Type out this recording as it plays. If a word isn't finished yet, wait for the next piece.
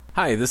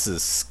Hi, this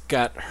is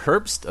Scott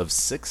Herbst of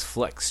Six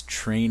Flex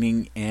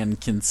Training and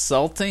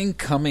Consulting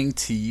coming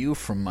to you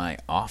from my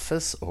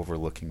office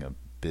overlooking a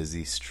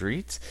busy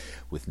street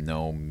with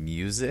no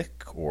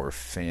music or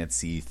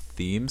fancy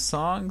theme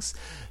songs,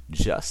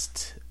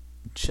 just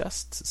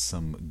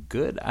some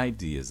good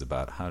ideas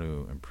about how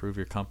to improve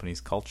your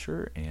company's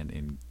culture and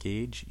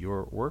engage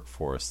your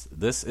workforce.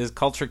 This is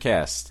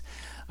CultureCast.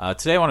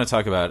 Today I want to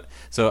talk about,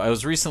 so I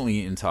was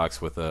recently in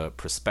talks with a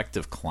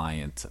prospective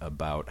client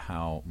about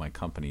how my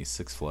company,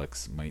 Six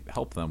Flex, might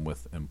help them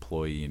with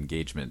employee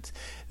engagement.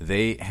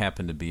 They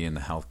happen to be in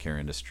the healthcare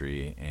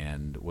industry,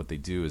 and what they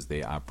do is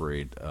they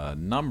operate a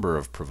number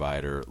of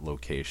provider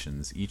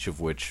locations, each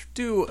of which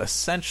do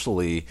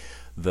essentially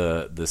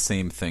the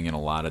same thing in a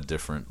lot of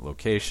different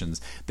locations.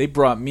 They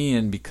brought me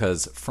in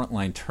because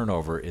frontline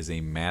turnover is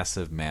a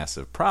massive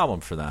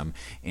problem for them,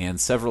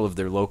 and several of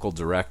their local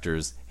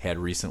directors had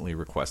recently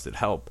requested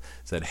help,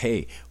 said,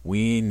 hey,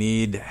 we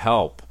need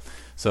help.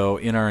 So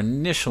in our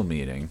initial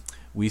meeting,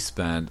 we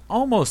spent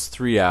almost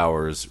 3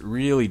 hours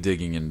really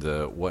digging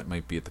into what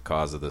might be at the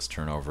cause of this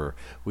turnover.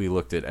 We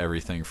looked at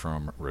everything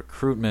from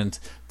recruitment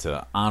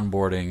to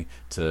onboarding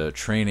to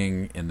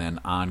training and then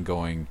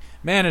ongoing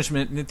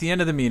management. And at the end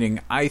of the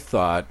meeting, I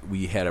thought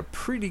we had a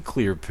pretty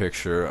clear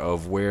picture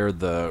of where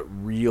the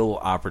real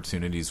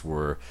opportunities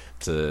were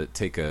to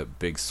take a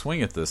big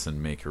swing at this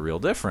and make a real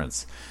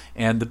difference.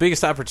 And the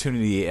biggest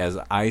opportunity, as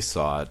I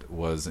saw it,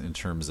 was in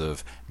terms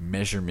of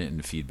measurement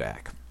and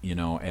feedback. You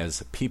know,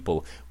 as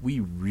people, we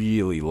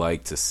really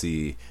like to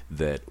see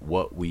that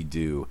what we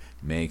do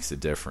makes a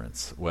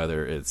difference,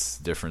 whether it's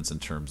difference in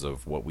terms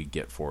of what we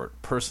get for it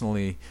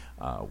personally,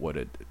 what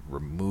it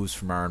removes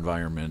from our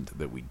environment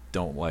that we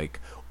don't like,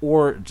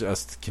 or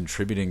just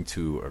contributing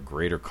to a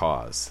greater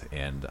cause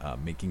and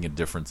making a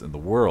difference in the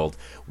world.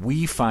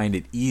 We find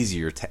it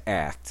easier to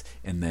act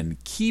and then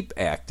keep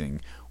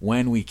acting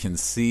when we can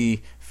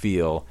see,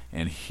 feel,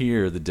 and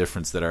hear the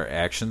difference that our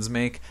actions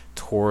make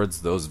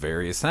towards those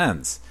various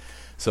ends.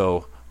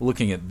 So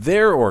looking at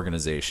their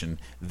organization,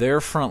 their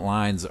front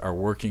lines are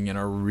working in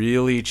a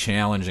really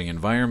challenging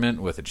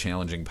environment with a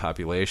challenging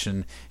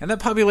population, and that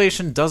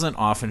population doesn't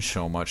often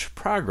show much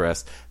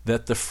progress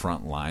that the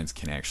front lines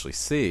can actually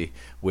see,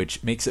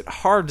 which makes it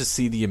hard to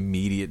see the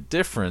immediate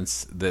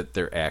difference that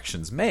their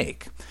actions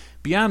make.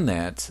 Beyond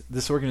that,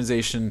 this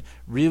organization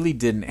really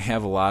didn't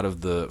have a lot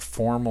of the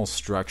formal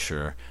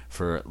structure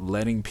for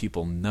letting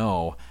people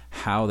know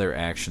how their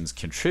actions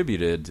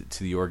contributed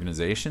to the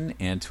organization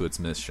and to its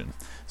mission.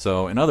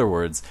 So, in other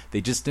words,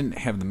 they just didn't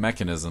have the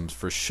mechanisms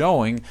for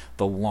showing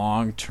the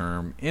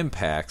long-term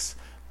impacts.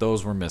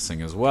 Those were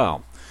missing as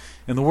well.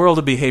 In the world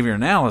of behavior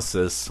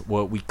analysis,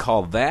 what we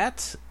call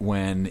that,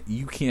 when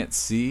you can't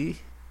see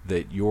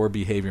that your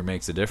behavior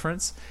makes a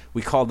difference,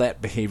 we call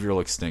that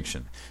behavioral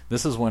extinction.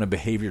 This is when a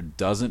behavior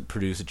doesn't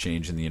produce a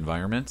change in the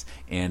environment,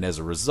 and as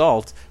a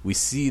result, we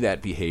see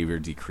that behavior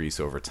decrease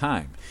over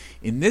time.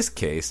 In this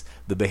case,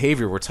 the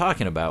behavior we're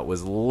talking about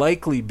was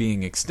likely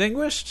being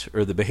extinguished,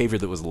 or the behavior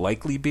that was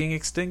likely being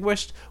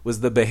extinguished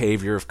was the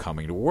behavior of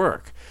coming to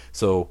work.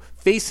 So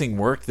facing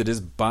work that is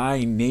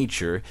by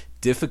nature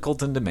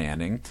difficult and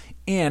demanding,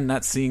 and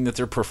not seeing that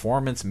their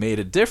performance made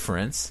a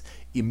difference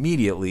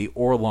immediately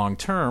or long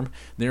term,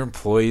 their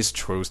employees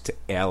chose to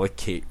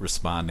allocate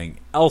responding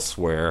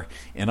elsewhere.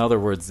 In other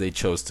words, they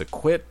chose to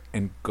quit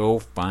and go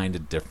find a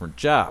different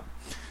job.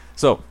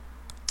 So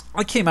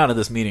I came out of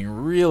this meeting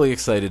really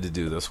excited to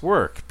do this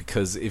work,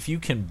 because if you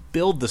can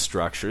build the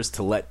structures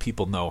to let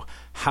people know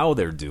how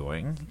they're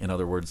doing, in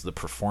other words, the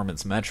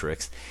performance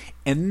metrics,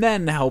 and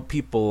then how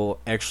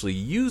people actually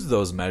use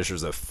those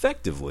measures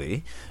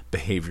effectively,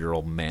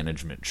 behavioral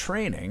management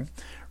training,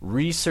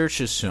 research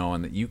has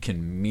shown that you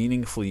can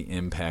meaningfully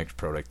impact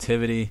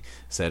productivity,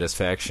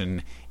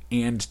 satisfaction,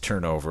 and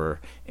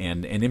turnover,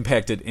 and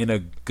impact it in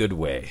a good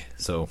way.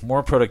 So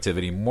more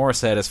productivity, more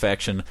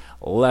satisfaction,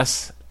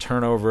 less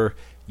turnover,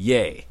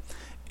 yay.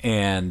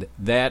 And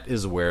that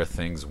is where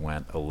things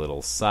went a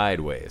little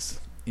sideways.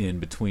 In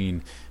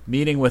between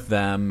meeting with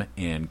them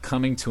and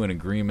coming to an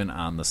agreement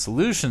on the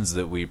solutions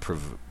that we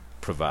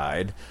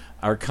provide,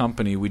 our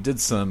company, we did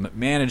some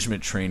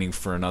management training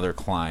for another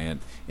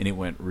client, and it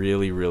went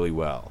really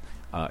well.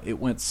 It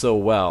went so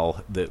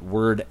well that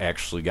word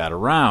actually got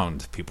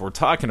around. People were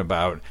talking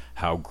about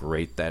how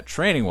great that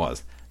training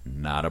was.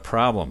 Not a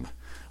problem.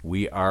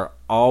 We are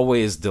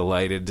always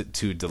delighted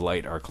to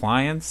delight our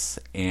clients,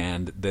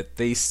 and that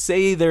they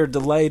say they're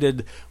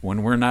delighted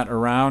when we're not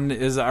around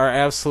is our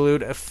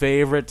absolute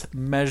favorite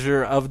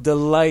measure of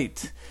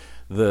delight.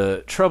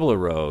 The trouble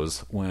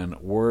arose when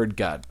word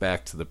got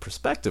back to the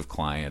prospective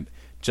client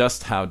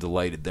just how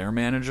delighted their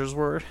managers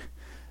were.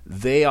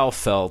 They all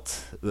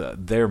felt,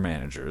 their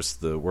managers,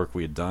 the work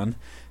we had done,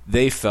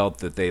 they felt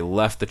that they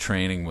left the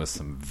training with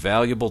some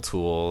valuable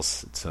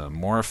tools to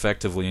more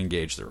effectively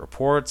engage their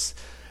reports,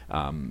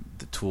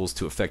 the tools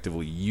to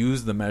effectively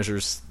use the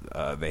measures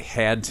they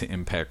had to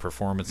impact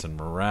performance and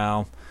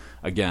morale.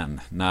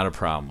 Again, not a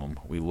problem.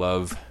 We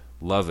love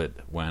it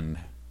when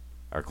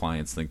our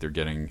clients think they're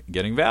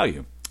getting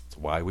value. It's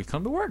why we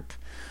come to work.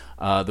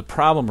 The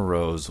problem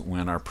arose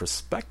when our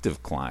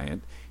prospective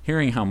client,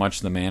 hearing how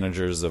much the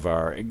managers of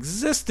our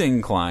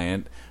existing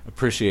client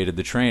appreciated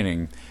the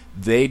training,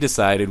 they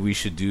decided we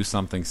should do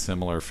something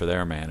similar for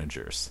their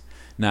managers.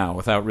 Now,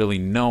 without really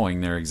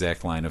knowing their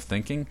exact line of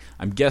thinking,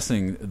 I'm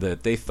guessing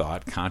that they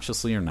thought,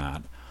 consciously or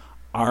not,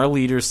 our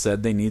leaders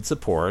said they need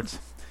support.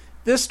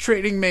 This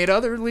training made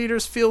other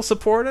leaders feel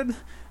supported.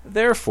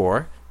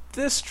 Therefore,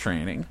 this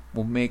training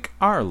will make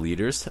our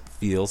leaders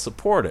feel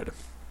supported.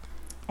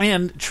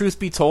 And truth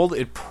be told,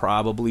 it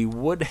probably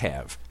would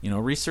have.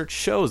 Research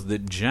shows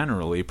that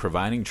generally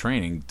providing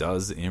training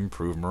does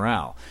improve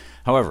morale.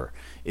 However,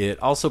 it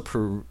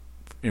also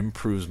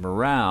improves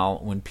morale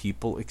when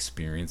people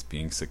experience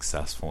being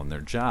successful in their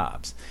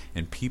jobs.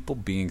 And people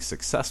being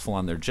successful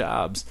on their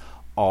jobs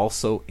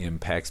also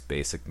impacts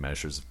basic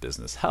measures of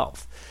business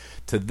health.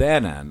 To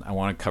that end, I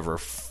want to cover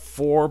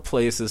 4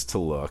 places to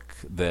look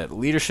that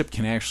leadership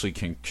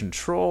can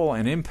control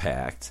and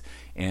impact,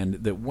 and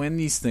that when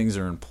these things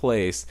are in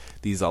place,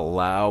 these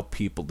allow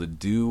people to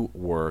do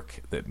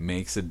work that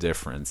makes a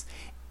difference,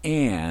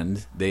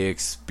 and they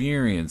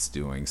experience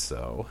doing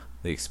so.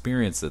 They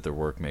experience that their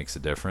work makes a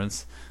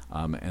difference,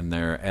 and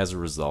they're, as a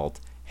result,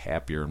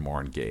 happier and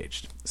more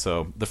engaged.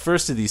 So the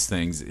first of these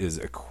things is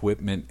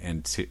equipment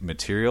and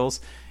materials.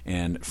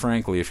 And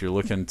frankly, if you're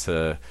looking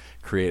to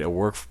create a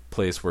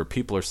workplace where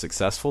people are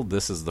successful,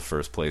 this is the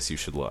first place you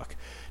should look.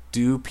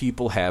 Do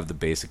people have the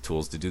basic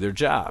tools to do their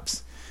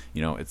jobs?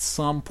 At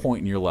some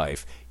point in your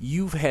life,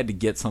 you've had to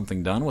get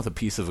something done with a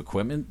piece of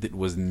equipment that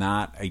was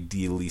not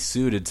ideally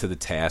suited to the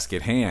task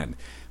at hand.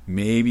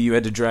 Maybe you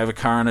had to drive a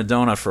car on a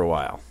donut for a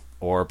while,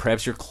 or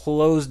perhaps your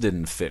clothes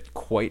didn't fit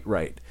quite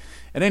right.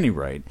 At any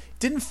rate,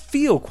 didn't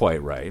feel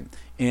quite right,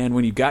 and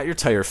when you got your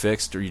tire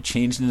fixed or you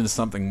changed into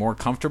something more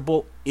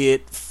comfortable,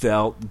 it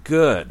felt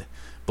good.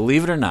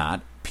 Believe it or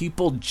not,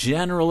 people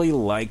generally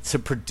like to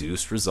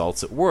produce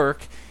results at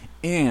work,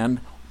 and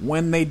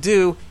when they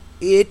do,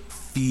 it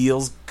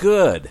feels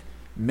good.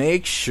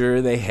 Make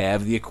sure they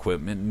have the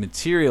equipment and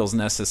materials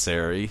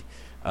necessary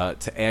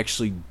to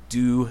actually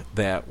do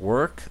that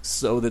work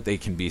so that they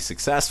can be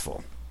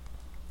successful.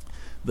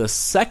 The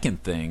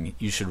second thing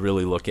you should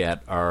really look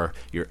at are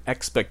your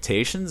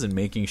expectations and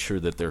making sure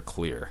that they're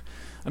clear.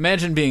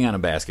 Imagine being on a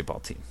basketball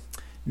team.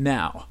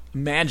 Now,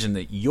 imagine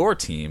that your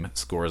team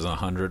scores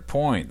 100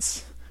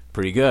 points.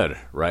 Pretty good,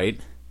 right?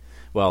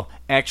 Well,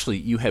 actually,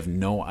 you have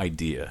no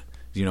idea.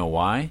 Do you know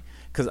why?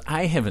 Because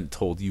I haven't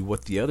told you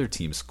what the other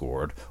team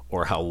scored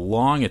or how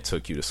long it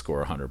took you to score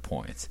 100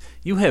 points.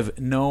 You have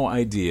no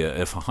idea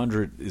if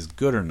 100 is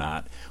good or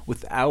not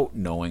without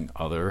knowing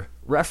other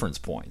reference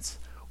points.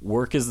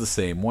 Work is the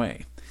same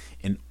way.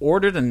 In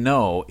order to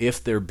know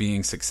if they're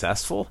being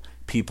successful,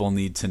 people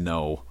need to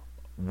know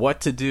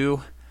what to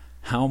do,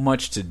 how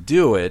much to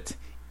do it,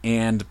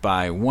 and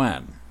by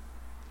when.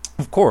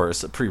 Of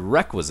course, a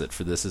prerequisite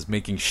for this is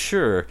making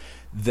sure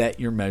that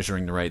you're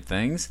measuring the right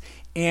things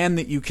and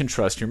that you can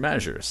trust your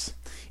measures.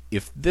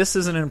 If this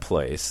isn't in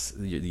place,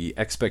 the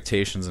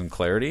expectations and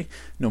clarity,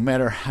 no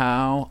matter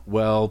how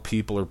well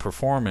people are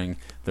performing,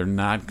 they're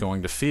not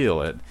going to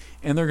feel it.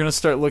 And they're going to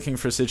start looking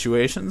for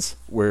situations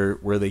where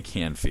they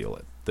can feel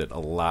it, that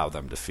allow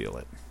them to feel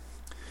it.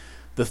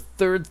 The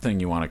third thing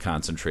you want to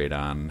concentrate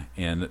on,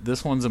 and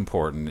this one's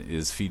important,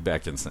 is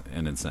feedback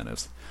and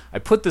incentives. I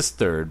put this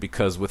third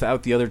because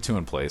without the other two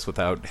in place,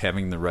 without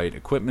having the right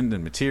equipment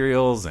and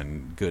materials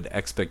and good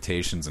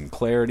expectations and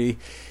clarity,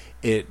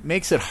 it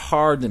makes it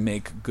hard to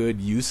make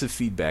good use of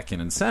feedback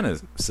and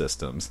incentive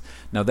systems.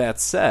 Now that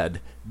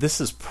said,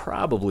 this is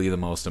probably the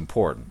most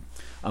important.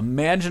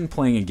 Imagine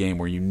playing a game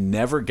where you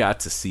never got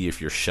to see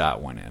if your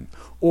shot went in,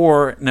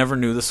 or never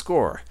knew the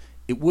score.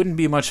 It wouldn't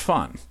be much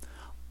fun.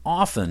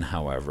 Often,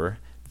 however,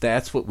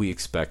 that's what we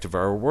expect of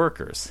our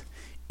workers.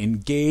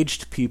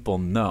 Engaged people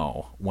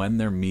know when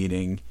they're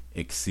meeting,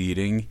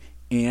 exceeding,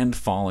 and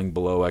falling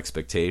below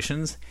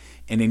expectations,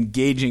 and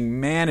engaging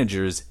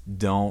managers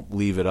don't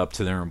leave it up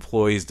to their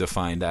employees to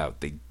find out.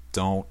 They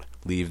don't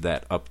leave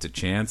that up to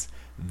chance.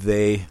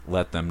 They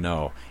let them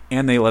know.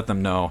 And they let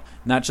them know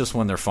not just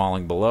when they're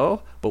falling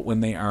below, but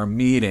when they are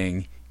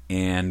meeting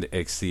and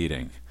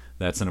exceeding.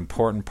 That's an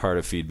important part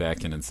of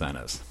feedback and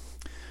incentives.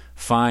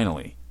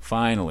 Finally,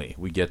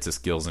 we get to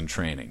skills and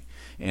training.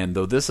 And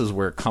though this is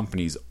where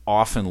companies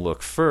often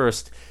look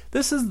first,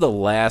 this is the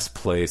last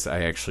place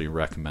I actually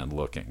recommend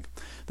looking.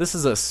 This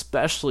is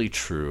especially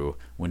true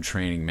when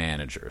training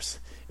managers.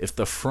 If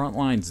the front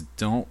lines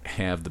don't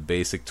have the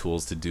basic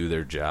tools to do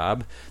their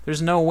job,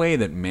 there's no way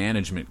that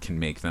management can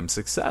make them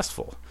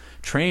successful.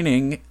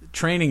 Training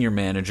your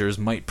managers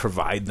might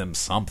provide them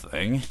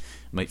something,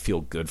 might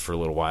feel good for a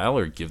little while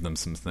or give them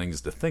some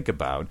things to think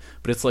about,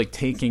 but it's like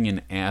taking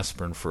an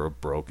aspirin for a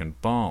broken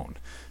bone.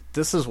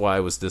 This is why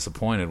I was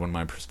disappointed when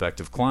my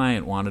prospective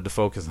client wanted to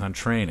focus on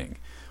training.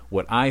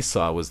 What I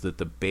saw was that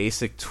the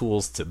basic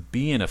tools to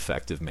be an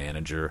effective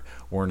manager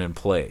weren't in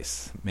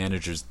place.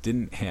 Managers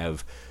didn't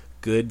have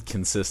good,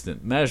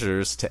 consistent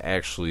measures to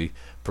actually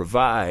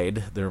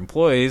provide their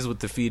employees with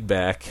the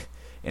feedback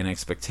and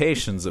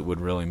expectations that would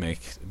really make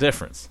a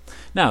difference.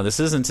 Now, this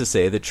isn't to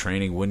say that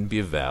training wouldn't be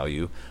of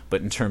value,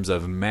 but in terms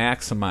of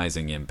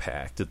maximizing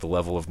impact at the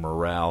level of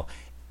morale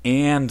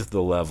and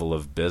the level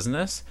of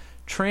business,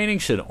 training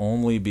should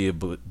only be a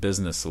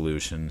business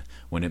solution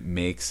when it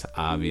makes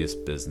obvious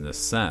business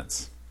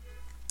sense.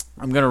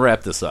 I'm going to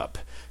wrap this up.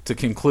 To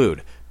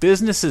conclude,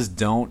 businesses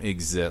don't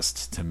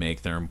exist to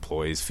make their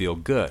employees feel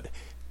good.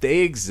 They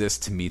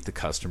exist to meet the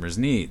customer's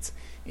needs.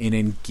 In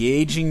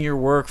engaging your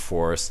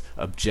workforce,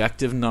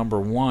 objective number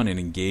one in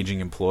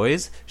engaging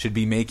employees should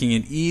be making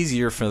it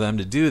easier for them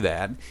to do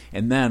that,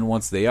 and then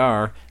once they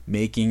are,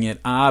 making it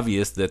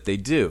obvious that they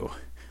do.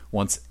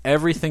 Once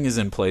everything is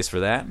in place for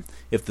that,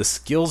 if the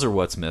skills are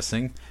what's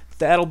missing,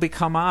 that'll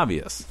become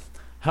obvious.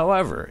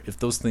 However, if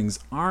those things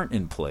aren't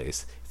in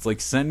place, it's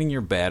like sending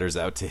your batters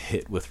out to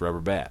hit with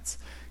rubber bats.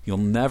 You'll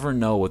never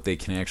know what they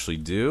can actually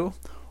do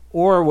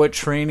or what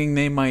training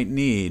they might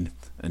need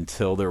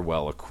until they're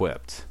well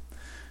equipped.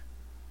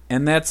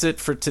 And that's it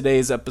for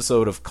today's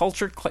episode of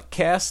Culture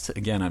Cast.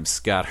 Again, I'm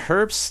Scott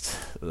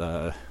Herbst,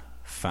 the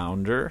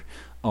founder,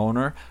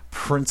 owner,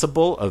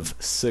 principal of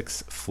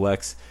Six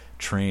Flex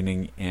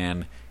Training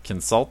and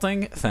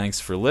Consulting. Thanks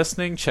for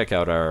listening. Check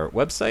out our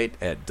website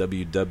at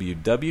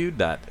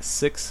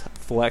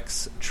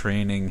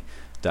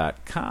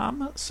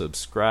www.sixflextraining.com.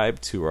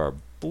 Subscribe to our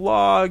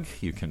blog.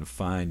 You can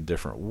find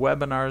different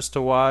webinars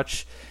to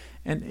watch.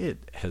 And it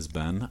has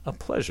been a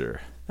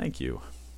pleasure. Thank you.